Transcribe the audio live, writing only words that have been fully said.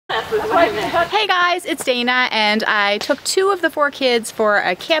Hey guys, it's Dana, and I took 2 of the 4 kids for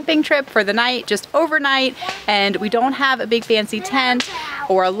a camping trip for the night, just overnight, and we don't have a big fancy tent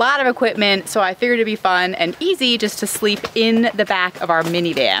or a lot of equipment, so I figured it'd be fun and easy just to sleep in the back of our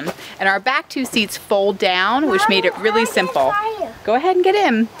minivan. And our back 2 seats fold down, which made it really simple. Go ahead and get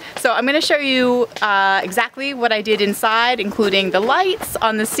in. So I'm gonna show you exactly what I did inside, including the lights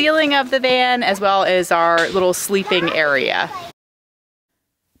on the ceiling of the van, as well as our little sleeping area.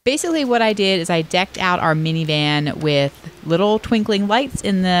 Basically what I did is I decked out our minivan with little twinkling lights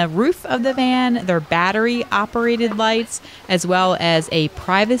in the roof of the van. They're battery operated lights, as well as a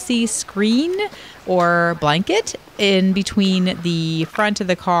privacy screen or blanket in between the front of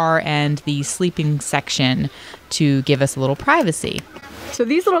the car and the sleeping section to give us a little privacy. So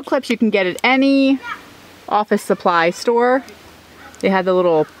these little clips you can get at any office supply store. They have the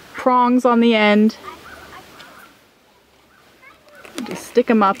little prongs on the end. Just stick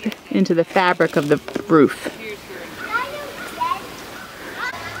them up into the fabric of the roof.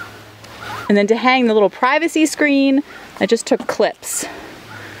 And then to hang the little privacy screen, I just took clips.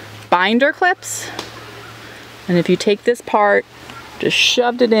 Binder clips. And if you take this part, just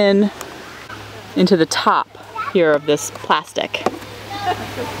shoved it into the top here of this plastic.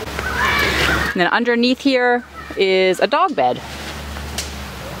 And then underneath here is a dog bed.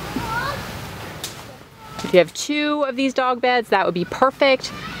 If you have 2 of these dog beds, that would be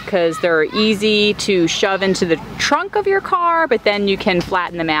perfect because they're easy to shove into the trunk of your car, but then you can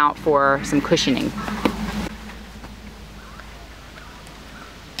flatten them out for some cushioning.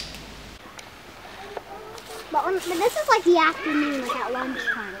 But this is like the afternoon, like at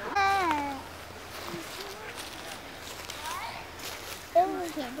lunchtime. How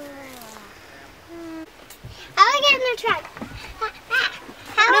do I get in the truck?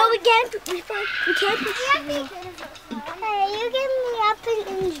 No, we can't. We can't. Hey, you get me up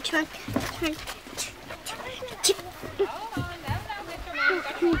in the trunk.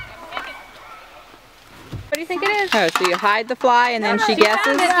 What do you think it is? Oh, so you hide the fly and then she guesses?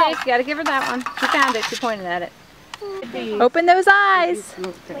 Found it, Jake. You gotta give her that one. She found it. She pointed at it. Open those eyes.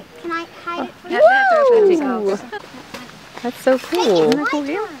 Wait, can I hide it for you? Woo! That's so cool. Isn't that cool?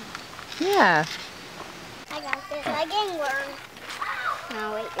 Yeah. I got this. I getting worms.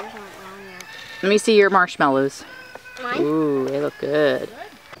 No, wait, yours aren't wrong yet. Let me see your marshmallows. Mine? Ooh, they look good.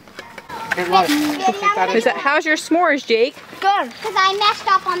 Daddy, How's your s'mores, Jake? good. Because I messed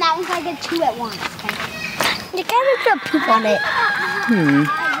up on that one, so I did 2 at once. Okay. You can't put poop on it.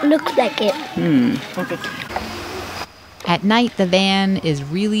 Looks like it. At night, the van is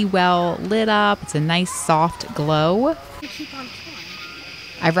really well lit up. It's a nice soft glow.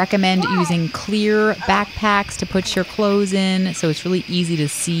 I recommend using clear backpacks to put your clothes in, so it's really easy to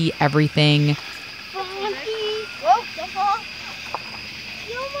see everything.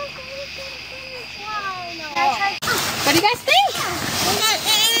 What do you guys think?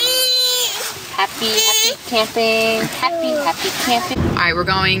 Happy camping. Happy camping. All right, we're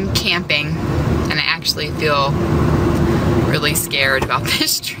going camping, and I actually feel really scared about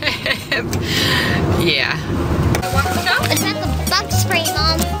this trip. Yeah. It's like a bug spray,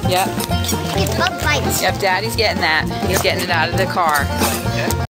 Mom. Yep. Get bug bites. Yep, Daddy's getting that. He's getting it out of the car.